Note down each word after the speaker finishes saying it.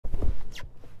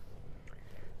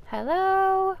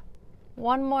Hello.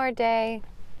 One more day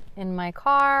in my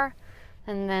car,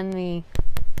 and then the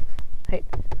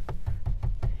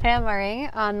hammering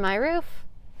on my roof.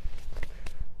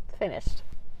 Finished.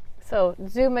 So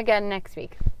Zoom again next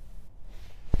week.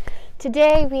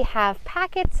 Today we have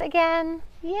packets again.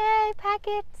 Yay,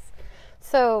 packets.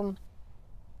 So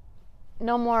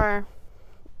no more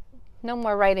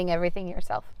writing everything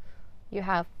yourself. You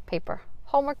have paper,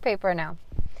 homework paper now.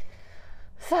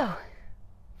 So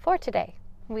for today,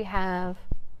 we have,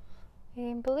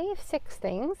 I believe, 6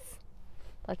 things.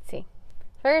 Let's see.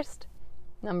 First,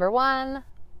 number 1,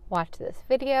 watch this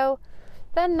video.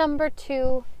 Then number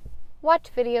 2, watch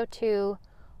video 2,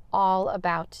 all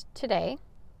about today,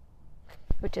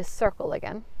 which is circle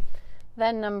again.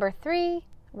 Then number 3,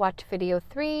 watch video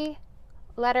 3,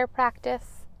 letter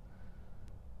practice.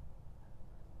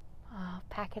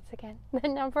 Packets again.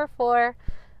 Then number 4,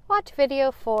 watch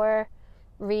video 4,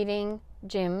 reading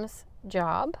Jim's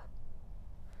job.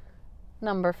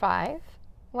 Number 5,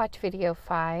 watch video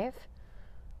 5,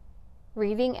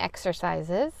 reading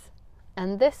exercises.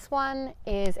 And this one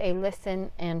is a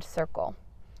listen and circle.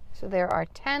 So there are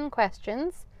 10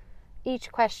 questions.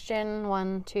 Each question,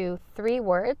 1, 2, 3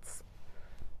 words.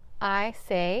 I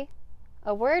say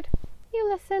a word, you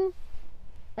listen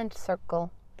and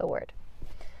circle the word.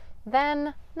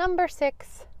 Then number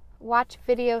 6, watch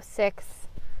video 6.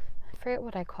 I forget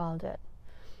what I called it.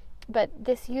 But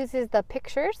this uses the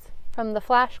pictures from the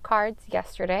flashcards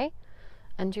yesterday,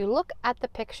 and you look at the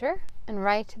picture and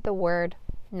write the word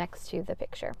next to the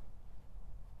picture.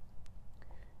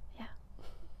 Yeah.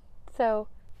 So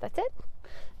that's it.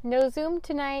 No Zoom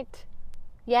tonight.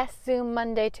 Yes, Zoom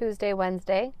Monday, Tuesday,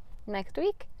 Wednesday next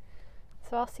week.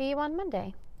 So I'll see you on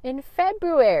Monday in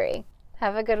February.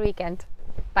 Have a good weekend.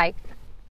 Bye.